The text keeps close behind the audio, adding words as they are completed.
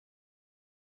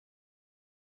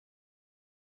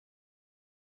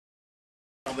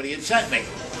somebody had sent me.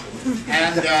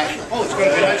 And, oh, it's going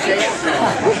to be a nice day.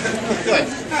 Good.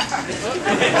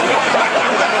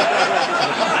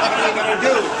 What are we going to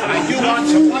do? I do want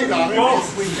some light on it.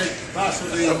 If we could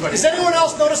possibly... Is anyone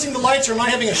else noticing the lights, or am I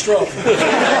having a stroke? I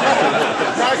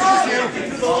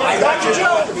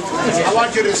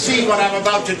want you to see what I'm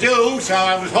about to do, so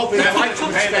I was hoping the lights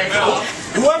would stay on.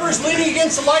 Whoever's leaning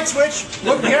against the light switch,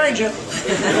 look behind you.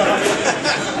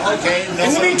 Okay.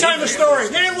 In the meantime, the story.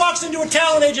 Man walks into a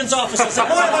talent agent's office and said,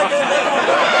 "Boy, am I going to..."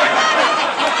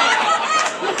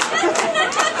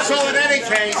 So in any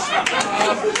case,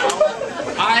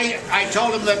 I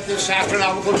told him that this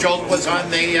astronomical joke was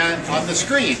on the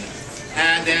screen,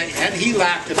 and he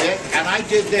laughed a bit, and I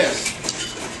did this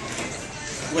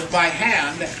with my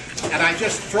hand, and I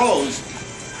just froze.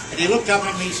 And he looked up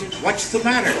at me and said, "What's the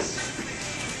matter?"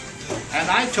 And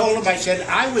I told him, I said,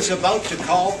 I was about to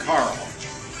call Carl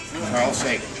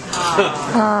Sagan.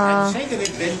 And Sagan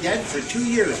had been dead for 2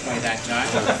 years by that time.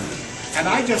 And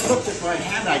I just looked at my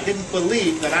hand. I didn't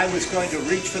believe that I was going to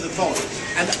reach for the phone.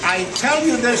 And I tell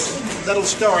you this little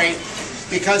story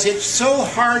because it's so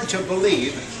hard to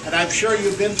believe, and I'm sure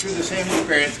you've been through the same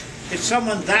experience, it's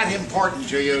someone that important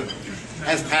to you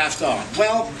has passed on.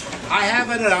 Well, I have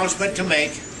an announcement to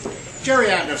make. Jerry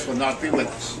Andrus will not be with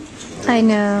us. I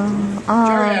know.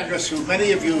 Jerry Andrus, who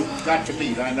many of you got to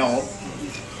meet, I know,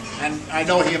 and I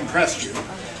know he impressed you,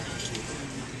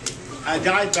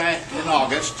 died back in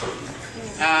August,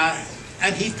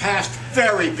 and he passed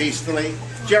very peacefully.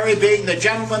 Jerry, being the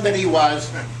gentleman that he was,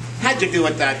 had to do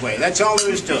it that way. That's all there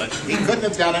is to it. He couldn't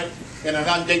have done it in an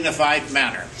undignified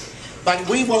manner. But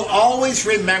we will always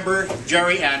remember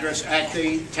Jerry Andrus at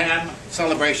the TAM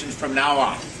celebrations from now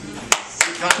on.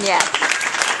 Yes.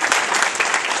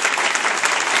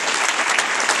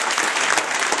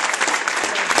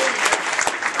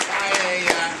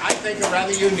 I think a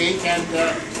rather unique and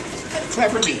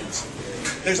clever means.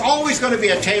 There's always going to be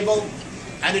a table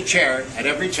and a chair at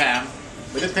every TAM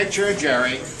with a picture of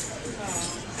Jerry,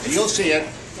 and you'll see it.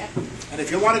 And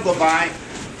if you want to go by,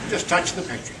 just touch the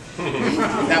picture.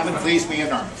 That would please me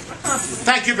enormously.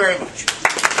 Thank you very much.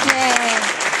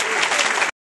 Yay.